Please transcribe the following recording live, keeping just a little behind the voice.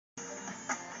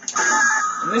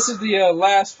This is the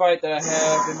last fight that I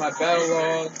have in my battle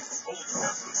log.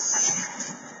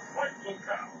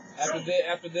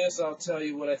 After this, I'll tell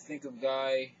you what I think of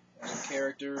Guy as a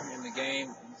character in the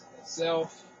game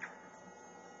itself.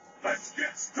 Let's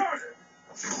get started.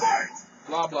 Fight!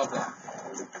 Blah blah blah.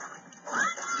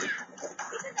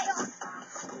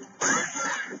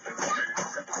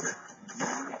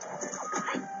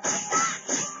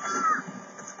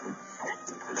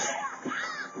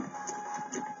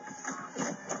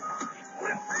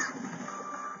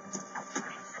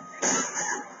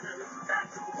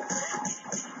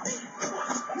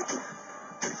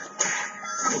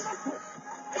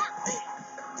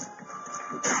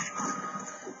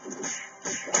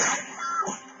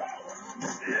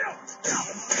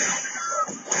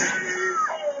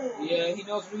 Yeah, he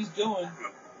knows what he's doing.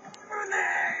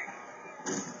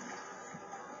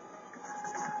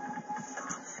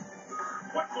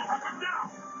 What will happen now?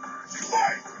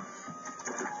 Fight!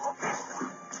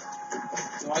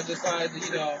 So I decided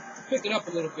to, pick it up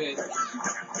a little bit.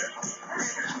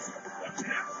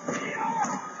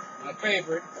 My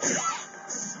favorite.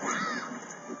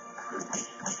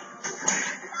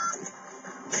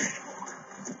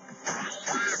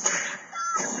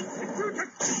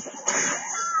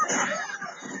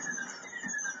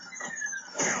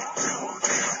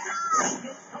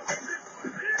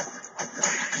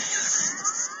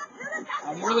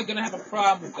 I'm really gonna have a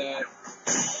problem with that.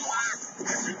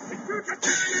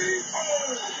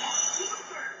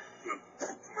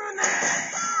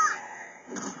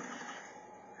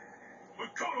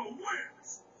 Makoto wins.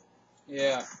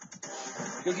 Yeah.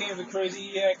 Good game for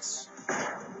Crazy EX.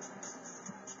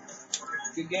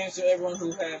 Good games to everyone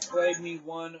who has played me,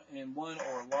 won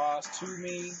or lost to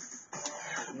me.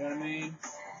 You know what I mean?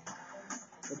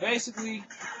 But basically,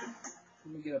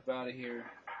 let me get up out of here.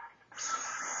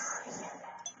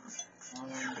 Hold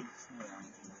on.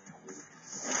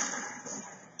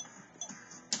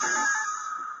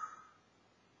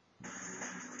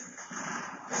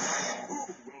 Who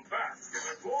will bask in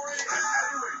the glory and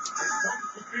adoration that comes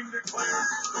with being declared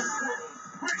the world's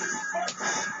greatest fighter?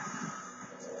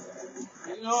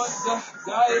 You know what? The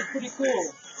guy is pretty cool.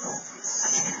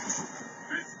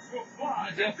 This will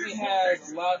fly. He definitely has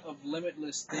a lot of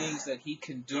limitless things that he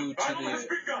can do to Battle has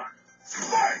the begun.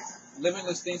 Fight!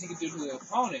 limitless things he can do to the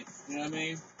opponent. You know what I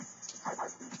mean?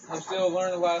 I'm still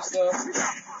learning a lot of stuff,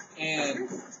 and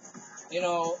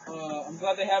I'm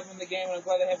glad they have him in the game, and I'm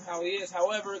glad they have him how he is.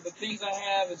 However, the things I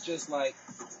have is just like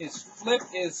his flip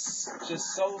is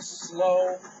just so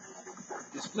slow.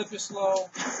 His flip is slow.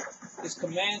 His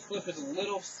command flip is a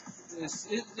little. It's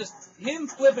just him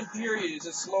flipping. Period is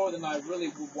just slower than I really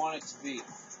would want it to be.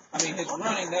 I mean, his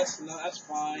running that's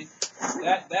fine.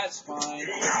 That's fine.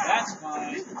 That's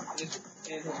fine.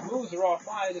 And his moves are all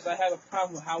fine. Just I have a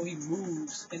problem with how he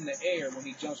moves in the air when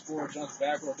he jumps forward, jumps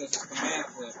backward, does his command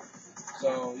flip.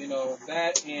 So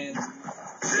that, and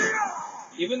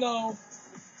even though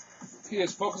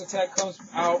his focus attack comes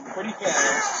out pretty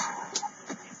fast,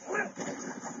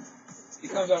 it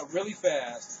comes out really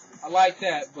fast. I like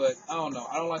that, but I don't know.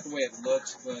 I don't like the way it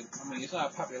looks, but I mean, it's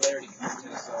not a popularity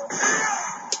contest, so.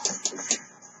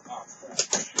 Oh,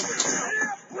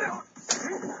 crap.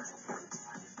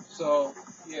 So,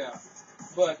 yeah.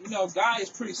 But, Guy is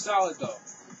pretty solid, though.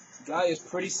 Guy is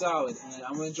pretty solid, and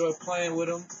I'm going to enjoy playing with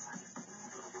him.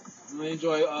 I'm going to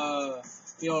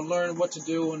enjoy, learning what to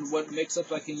do and what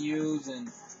mix-ups I can use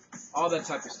and all that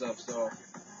type of stuff. So,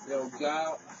 Guy,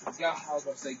 I was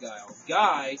about to say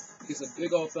Guy gets a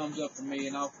big old thumbs up from me,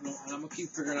 and I'm going to keep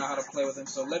figuring out how to play with him.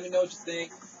 So let me know what you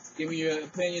think. Give me your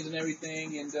opinions and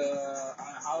everything, and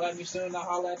holler at me soon, and I'll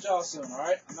holler at y'all soon,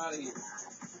 alright? I'm out of here.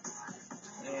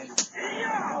 And,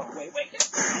 wait.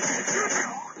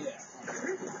 Yeah.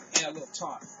 And a little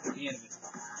taunt at the end of it.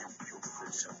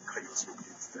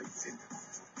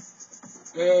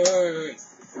 Wait.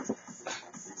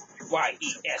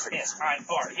 YESSIR,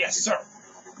 yes, sir.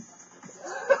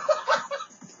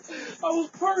 That was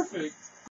perfect.